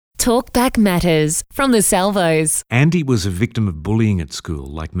Talkback Matters from the Salvos. Andy was a victim of bullying at school,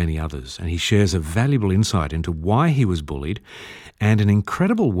 like many others, and he shares a valuable insight into why he was bullied and an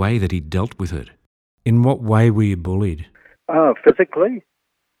incredible way that he dealt with it. In what way were you bullied? Physically.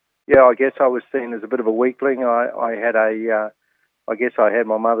 Yeah, I guess I was seen as a bit of a weakling. I had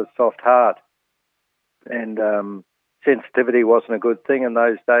my mother's soft heart, and sensitivity wasn't a good thing in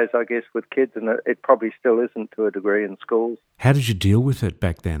those days, I guess, with kids, and it probably still isn't to a degree in schools. How did you deal with it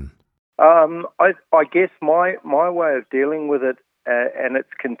back then? I guess my way of dealing with it, and it's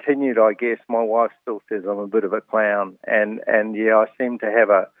continued, I guess, my wife still says I'm a bit of a clown, and yeah, I seem to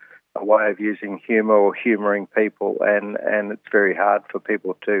have a way of using humour or humouring people, and it's very hard for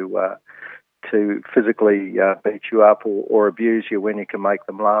people to physically beat you up or abuse you when you can make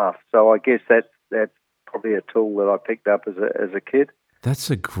them laugh. So I guess that's probably a tool that I picked up as a kid. That's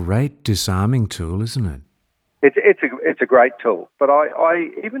a great disarming tool, isn't it? It's a great tool, but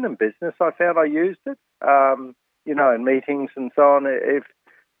I even in business I found I used it. In meetings and so on. If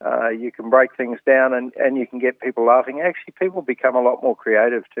you can break things down and you can get people laughing. Actually, people become a lot more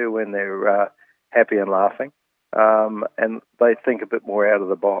creative too when they're happy and laughing, and they think a bit more out of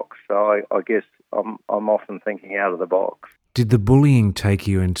the box. So I guess I'm often thinking out of the box. Did the bullying take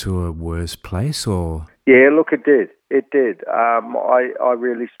you into a worse place, or? Yeah, look, it did. It did. I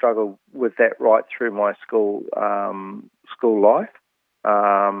really struggled with that right through my school life.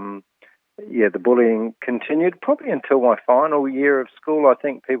 The bullying continued probably until my final year of school. I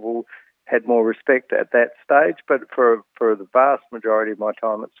think people had more respect at that stage, but for the vast majority of my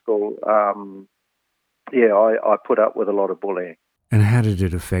time at school, I put up with a lot of bullying. And how did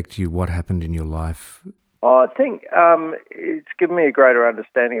it affect you? What happened in your life? I think it's given me a greater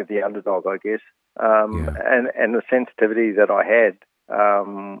understanding of the underdog, I guess, and the sensitivity that I had,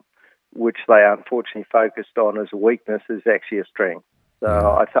 which they unfortunately focused on as a weakness, is actually a strength.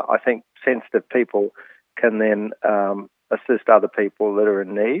 So I think sensitive people can then assist other people that are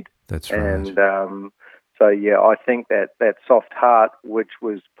in need. That's right. And I think that soft heart, which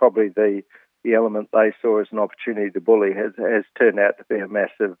was probably the element they saw as an opportunity to bully, has turned out to be a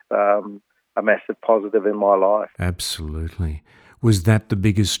massive positive in my life. Absolutely. Was that the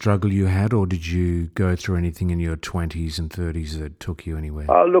biggest struggle you had, or did you go through anything in your 20s and 30s that took you anywhere?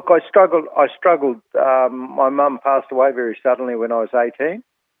 Look, I struggled. My mum passed away very suddenly when I was 18,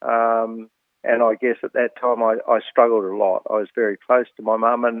 and I guess at that time I struggled a lot. I was very close to my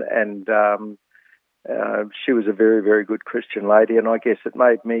mum, and she was a very, very good Christian lady, and I guess it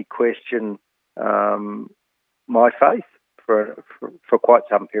made me question my faith for quite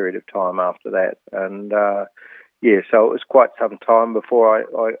some period of time after that. And so it was quite some time before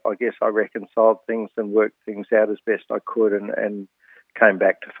I guess I reconciled things and worked things out as best I could and came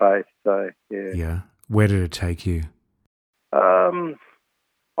back to faith. So, yeah. Yeah. Where did it take you? I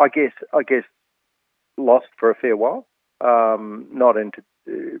guess lost for a fair while. Not into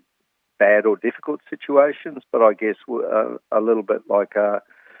bad or difficult situations, but I guess a little bit like a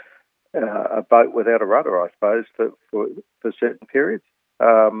boat without a rudder, I suppose, for certain periods.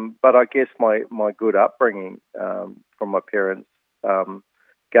 But I guess my good upbringing from my parents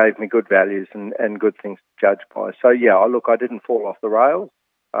gave me good values and good things to judge by. So, I didn't fall off the rails,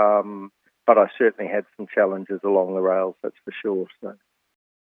 but I certainly had some challenges along the rails, that's for sure. So.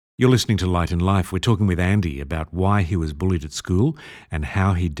 You're listening to Light in Life. We're talking with Andy about why he was bullied at school and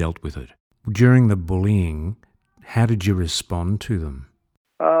how he dealt with it. During the bullying, how did you respond to them?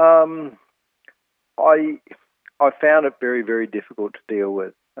 I found it very, very difficult to deal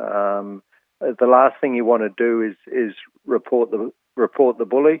with. The last thing you want to do is report the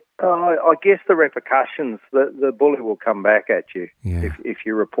bully. I guess the repercussions, the bully will come back at you if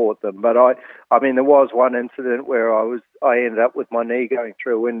you report them. But there was one incident where I ended up with my knee going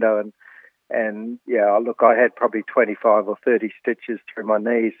through a window, and I had probably 25 or 30 stitches through my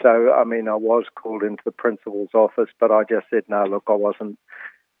knee. So I was called into the principal's office, but I just said no. Look,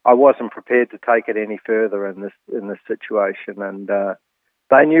 I wasn't prepared to take it any further in this situation, and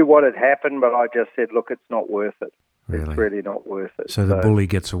they knew what had happened, but I just said, look, it's not worth it. Really? It's really not worth it. So the bully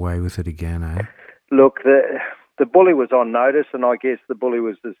gets away with it again, eh? Look, the bully was on notice, and I guess the bully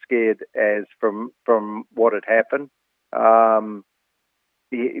was as scared as from what had happened. But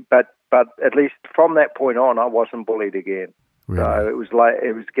at least from that point on, I wasn't bullied again. Really? So it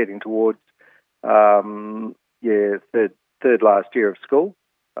was getting towards third last year of school.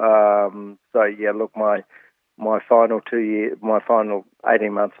 My final 2 years, my final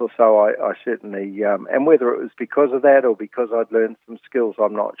 18 months or so, I certainly, and whether it was because of that or because I'd learned some skills,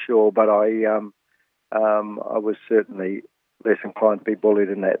 I'm not sure, but I was certainly less inclined to be bullied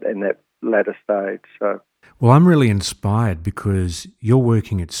in that latter stage. So. Well, I'm really inspired because you're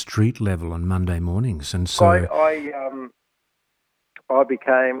working at street level on Monday mornings, and so I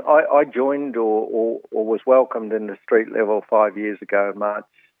joined or was welcomed into street level 5 years ago, March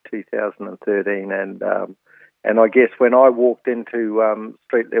 2013, and I guess when I walked into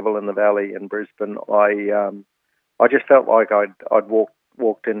street level in the Valley in Brisbane, I just felt like I'd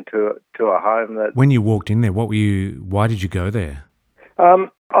walked into a home that. When you walked in there, why did you go there? I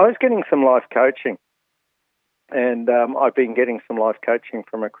was getting some life coaching, and I've been getting some life coaching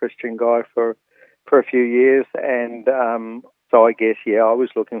from a Christian guy for a few years, and so I guess I was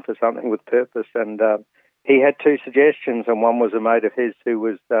looking for something with purpose, and he had two suggestions, and one was a mate of his who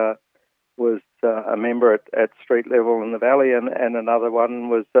was a member at street level in the Valley, and another one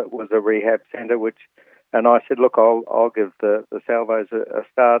was a rehab centre, and I said, look, I'll give the Salvos a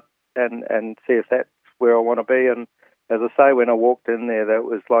start and see if that's where I want to be. And as I say, when I walked in there, that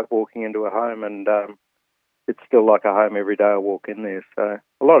was like walking into a home, and it's still like a home every day I walk in there. So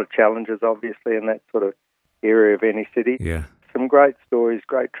a lot of challenges, obviously, in that sort of area of any city. Yeah. Some great stories,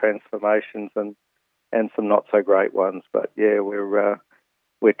 great transformations, and some not so great ones. But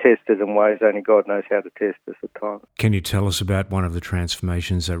we're tested in ways only God knows how to test us at times. Can you tell us about one of the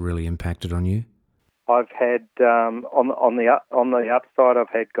transformations that really impacted on you? I've had on the upside, I've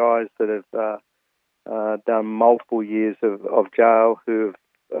had guys that have done multiple years of jail who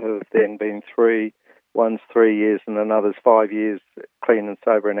have then been one's 3 years and another's 5 years clean and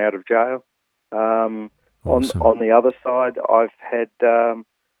sober and out of jail. Awesome. On the other side, I've had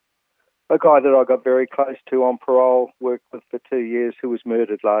a guy that I got very close to on parole, worked with for 2 years, who was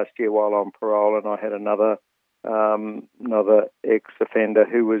murdered last year while on parole, and I had another ex-offender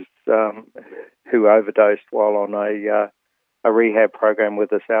who overdosed while on a rehab program with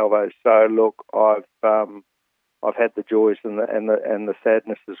the Salvos. So look, I've had the joys and the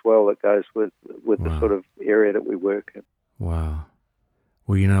sadness as well that goes with Wow. the sort of area that we work in. Wow.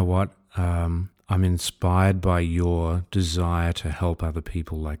 Well, you know what? I'm inspired by your desire to help other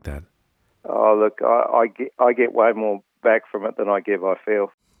people like that. Oh, look, I get way more back from it than I give, I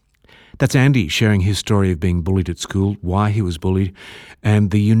feel. That's Andy sharing his story of being bullied at school, why he was bullied,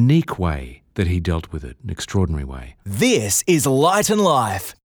 and the unique way that he dealt with it, an extraordinary way. This is Light and Life.